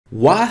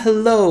Why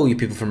hello, you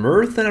people from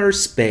Earth and outer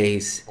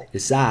space.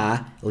 It's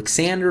I,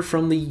 Alexander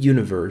from the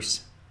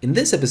universe. In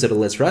this episode of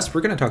Let's Rust,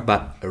 we're going to talk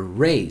about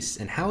arrays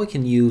and how we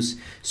can use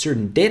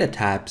certain data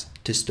types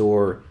to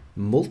store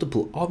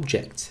multiple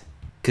objects.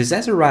 Because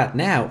as of right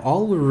now,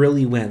 all we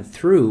really went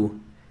through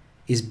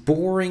is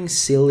boring,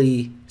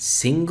 silly,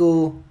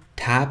 single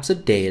types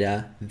of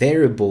data,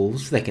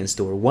 variables that can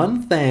store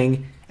one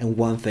thing and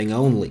one thing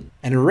only.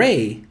 An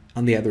array,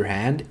 on the other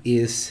hand,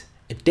 is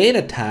a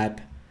data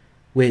type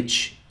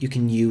which you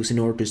can use in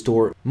order to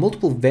store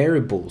multiple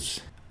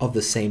variables of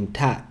the same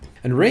type.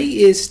 An array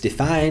is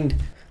defined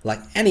like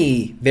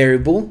any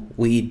variable.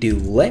 We do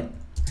let,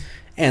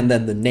 and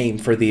then the name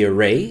for the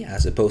array. I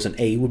suppose an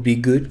A would be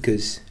good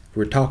because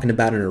we're talking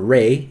about an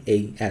array,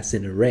 A as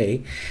in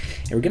array,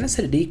 and we're going to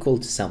set it equal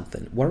to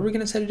something. What are we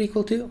going to set it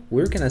equal to?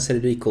 We're going to set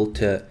it equal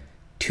to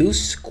two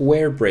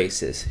square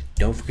braces.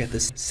 Don't forget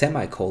the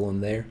semicolon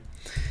there.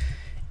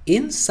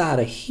 Inside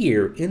of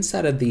here,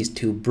 inside of these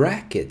two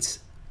brackets,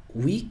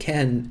 we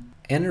can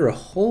enter a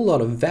whole lot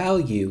of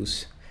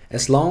values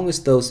as long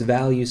as those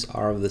values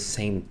are of the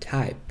same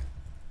type.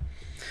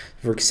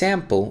 For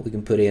example, we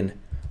can put in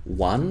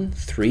 1,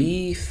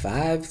 3,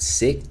 5,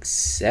 6,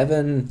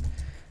 7,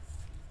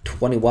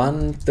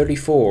 21,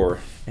 34.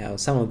 Now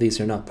some of these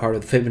are not part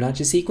of the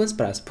Fibonacci sequence,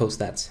 but I suppose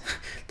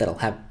that'll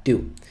have to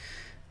do.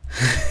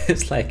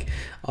 It's like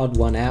odd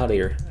one out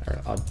here,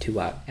 or odd two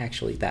out.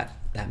 Actually, that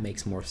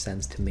makes more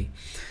sense to me.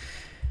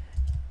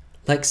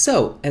 Like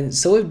so, and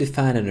so we've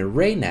defined an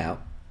array now.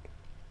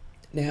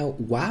 Now,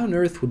 why on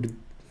earth would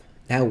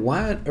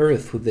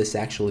this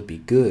actually be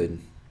good?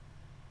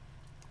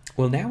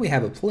 Well, now we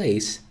have a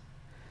place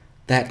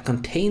that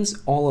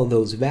contains all of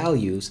those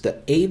values.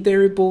 The A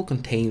variable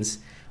contains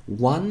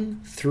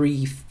 1,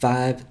 3,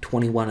 5,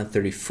 21, and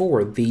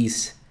 34,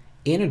 these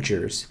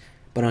integers,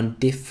 but on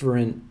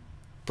different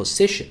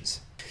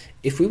positions.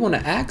 If we want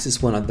to access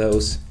one of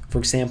those, for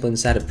example,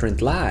 inside a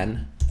print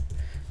line,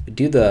 we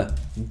do the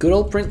good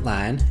old print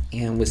line,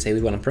 and we say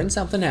we want to print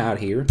something out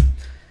here.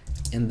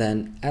 And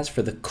then as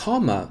for the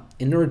comma,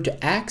 in order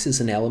to access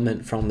an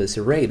element from this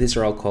array, these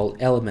are all called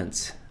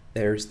elements.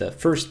 There's the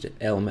first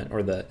element,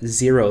 or the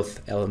 0th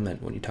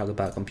element when you talk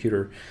about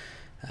computer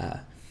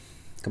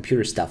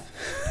stuff.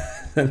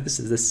 This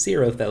is the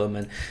 0th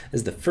element. This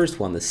is the first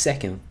one, the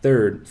second,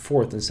 third,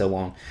 fourth, and so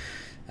on.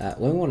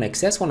 When we want to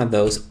access one of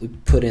those, we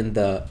put in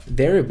the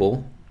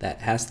variable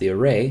that has the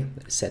array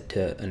set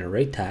to an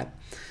array type.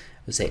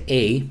 We say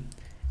A,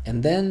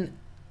 and then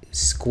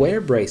square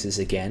braces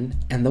again,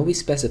 and then we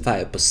specify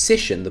a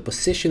position, the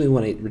position we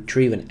want to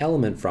retrieve an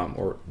element from,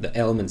 or the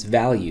element's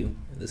value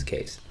in this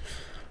case.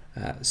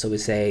 So we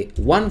say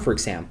 1, for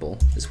example.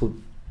 This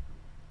would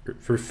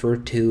refer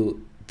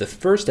to the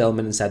first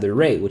element inside the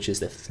array, which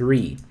is the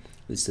 3.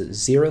 It's the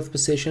 0th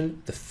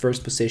position, the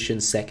first position,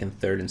 second,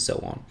 third, and so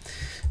on.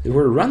 If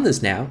we're to run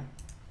this now,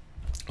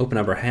 open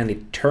up our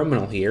handy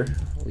terminal here,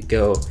 we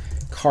go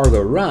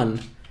cargo run,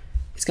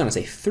 it's going to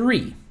say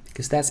 3,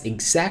 because that's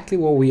exactly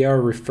what we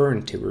are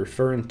referring to. We're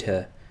referring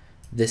to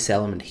this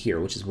element here,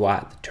 which is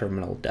why the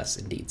terminal does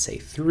indeed say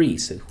 3.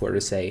 So if we're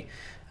to say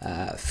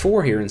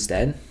 4 here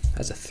instead,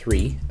 that's a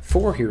 3.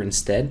 4 here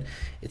instead,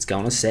 it's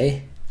going to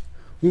say,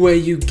 well,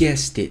 you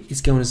guessed it,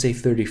 it's going to say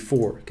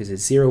 34, because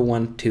it's 0,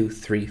 1, 2,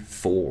 3,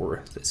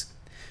 4. This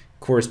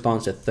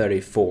corresponds to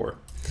 34.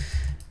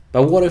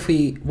 But what if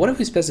we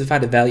specify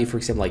the value, for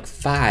example, like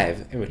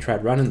 5, and we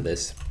tried running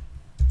this?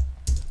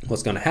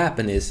 What's going to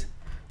happen is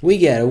we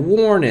get a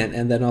warning,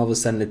 and then all of a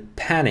sudden it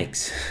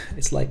panics.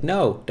 It's like,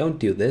 no, don't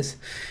do this. It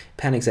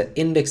panics at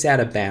index out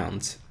of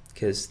bounds,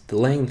 because the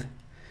length,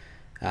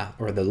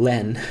 or the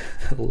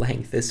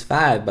length is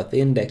 5, but the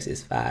index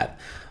is 5.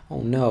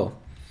 Oh no.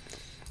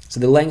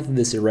 So the length of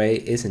this array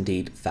is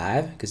indeed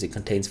 5, because it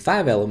contains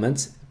 5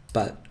 elements,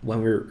 but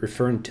when we're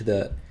referring to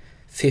the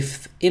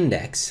 5th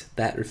index,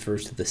 that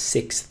refers to the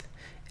 6th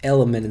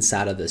element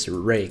inside of this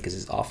array, because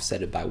it's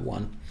offsetted by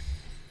 1.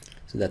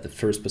 So that the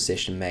first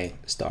position may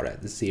start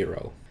at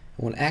 0.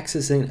 When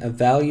accessing a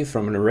value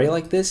from an array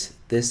like this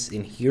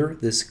in here,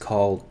 this is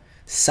called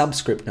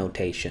subscript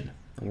notation,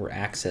 and we're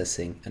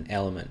accessing an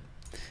element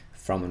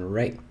from an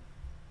array.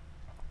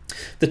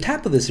 The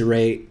type of this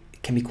array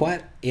can be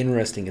quite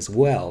interesting as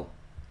well.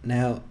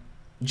 Now,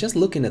 just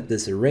looking at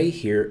this array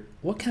here,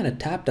 what kind of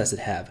type does it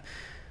have?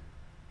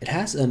 It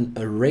has an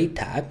array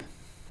type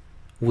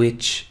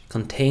which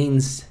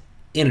contains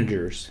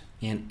integers,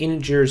 and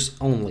integers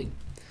only.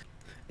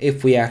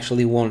 If we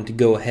actually wanted to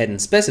go ahead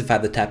and specify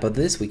the type of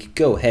this, we could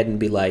go ahead and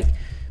be like,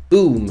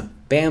 boom,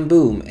 bam,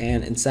 boom,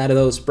 and inside of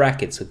those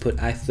brackets, we put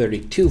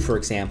I32, for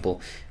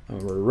example.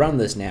 And we'll run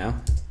this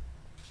now.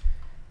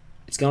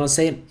 It's going to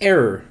say an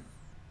error,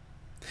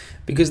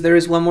 because there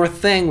is one more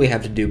thing we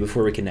have to do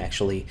before we can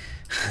actually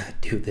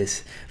do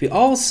this. We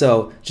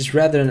also, just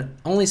rather than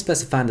only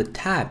specifying the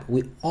type,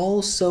 we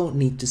also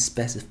need to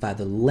specify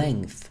the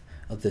length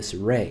of this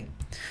array.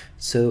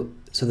 So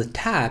the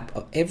type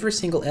of every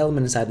single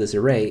element inside this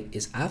array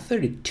is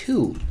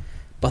I32,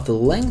 but the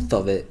length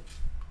of it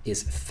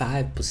is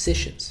 5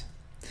 positions.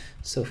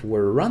 So if we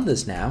were to run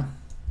this now,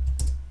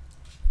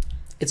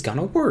 it's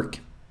gonna work.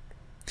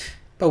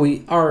 But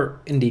we are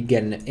indeed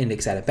getting an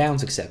index out of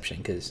bounds exception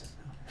because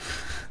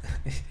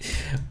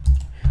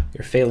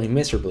we're failing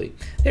miserably.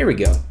 There we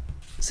go.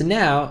 So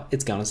now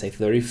it's gonna say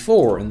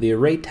 34, and the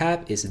array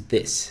type is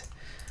this.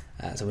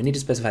 So we need to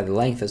specify the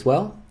length as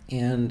well,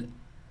 and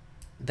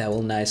that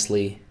will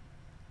nicely,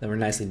 then we're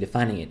nicely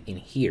defining it in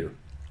here.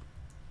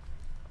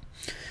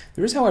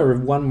 There is, however,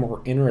 one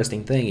more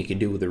interesting thing you can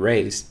do with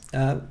arrays.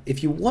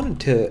 If you wanted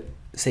to,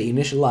 say,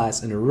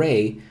 initialize an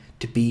array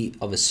to be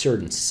of a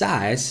certain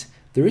size,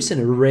 there is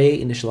an array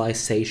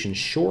initialization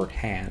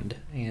shorthand,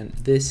 and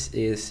this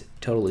is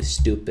totally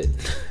stupid.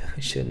 I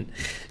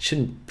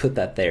shouldn't put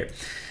that there.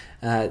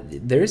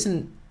 There is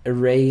an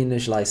array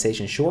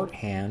initialization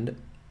shorthand.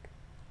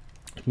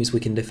 It means we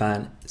can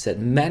set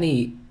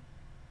many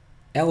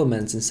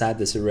elements inside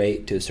this array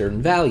to a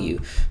certain value.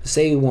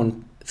 Say we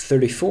want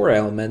 34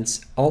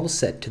 elements all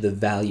set to the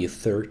value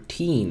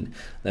 13.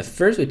 Now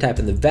first we type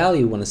in the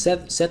value we want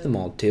to set them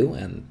all to,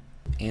 and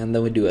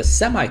then we do a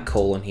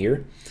semicolon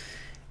here,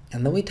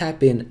 and then we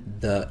type in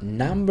the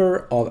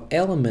number of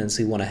elements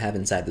we want to have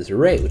inside this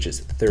array, which is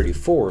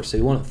 34. So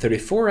we want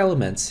 34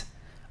 elements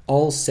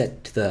all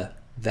set to the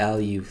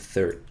value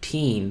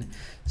 13.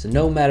 So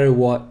no matter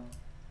what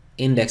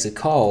index we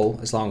call,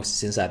 as long as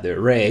it's inside the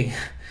array,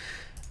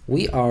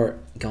 we are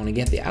going to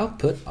get the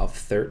output of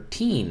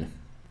 13.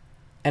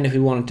 And if we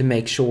wanted to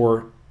make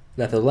sure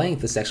that the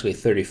length is actually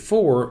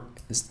 34,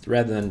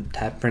 rather than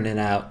printing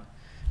out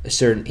a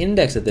certain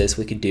index of this,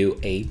 we could do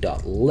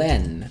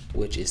a.len,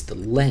 which is the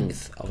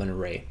length of an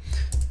array.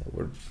 So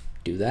we'll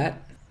do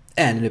that.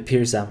 And it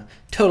appears I'm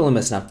totally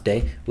messing up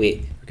today.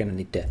 We're going to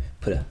need to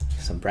put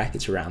some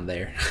brackets around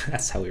there.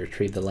 That's how we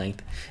retrieve the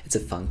length. It's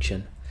a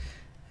function.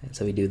 And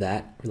so we do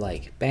that. We're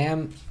like,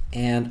 bam.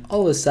 And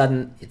all of a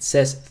sudden, it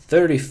says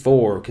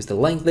 34, because the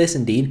length is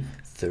indeed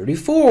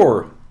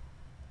 34.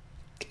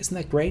 Isn't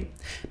that great?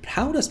 But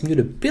how does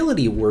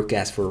mutability work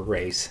as for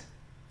arrays?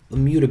 The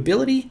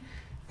mutability?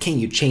 Can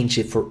you change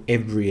it for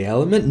every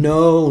element?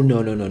 No.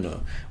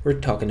 We're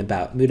talking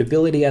about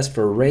mutability as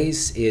for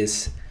arrays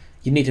is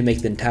you need to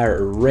make the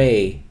entire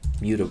array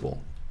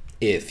mutable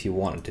if you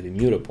want it to be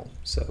mutable.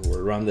 So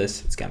we'll run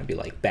this, it's gonna be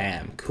like,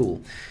 bam,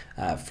 cool.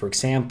 For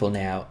example,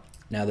 now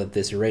that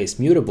this array is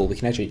mutable, we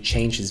can actually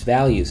change its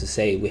values. So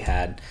say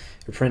we're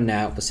printing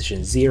out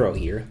position 0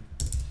 here.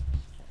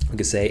 We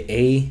could say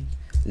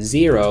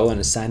A0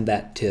 and assign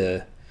that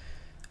to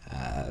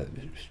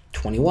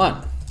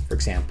 21, for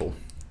example.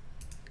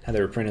 Now that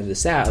we're printing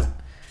this out,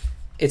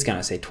 it's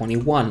gonna say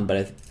 21, but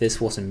if this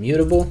wasn't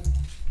mutable,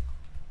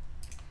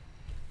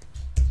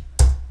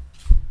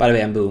 bada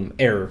bam boom,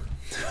 error.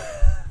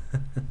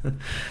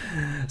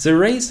 So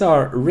arrays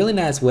are really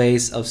nice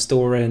ways of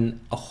storing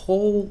a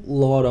whole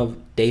lot of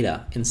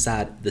data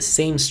inside the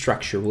same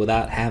structure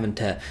without having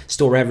to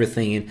store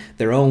everything in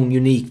their own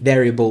unique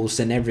variables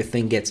and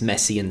everything gets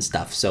messy and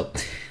stuff. So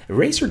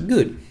arrays are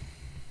good.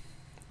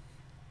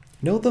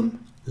 Know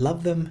them,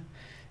 love them.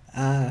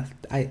 I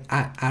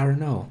don't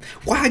know.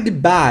 Why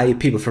goodbye,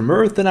 people from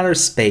Earth and outer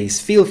space.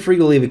 Feel free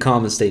to leave a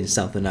comment stating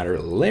something either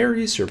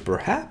hilarious or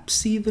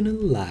perhaps even a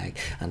like.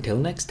 Until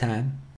next time.